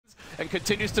and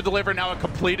continues to deliver now a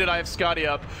completed IF Scotty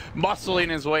up, muscling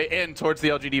his way in towards the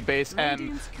LGD base,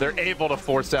 and they're able to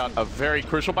force out a very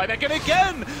crucial buyback. And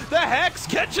again, the Hex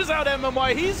catches out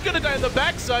MMY. He's going to die in the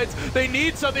backsides. They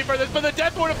need something for this, but the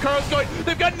Death Ward of Kuro's going.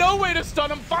 They've got no way to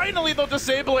stun him. Finally, they'll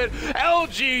disable it.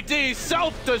 LGD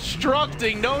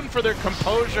self-destructing, known for their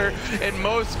composure in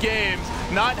most games.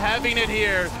 Not having it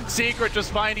here. Secret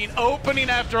just finding opening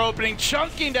after opening,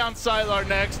 chunking down Sylar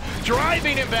next,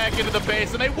 driving him back into the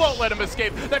base, and they won't let him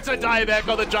escape. That's a dieback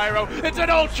on the gyro. It's an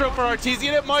ultra for Arteezy,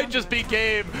 and it might just be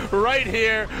game right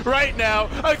here, right now.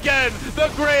 Again,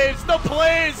 the Graves, the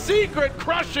plays, Secret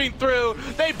crushing through.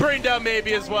 They bring down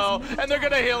Maybe as well, and they're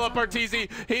going to heal up Arteezy.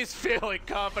 He's feeling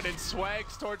confident,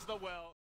 swags towards the well.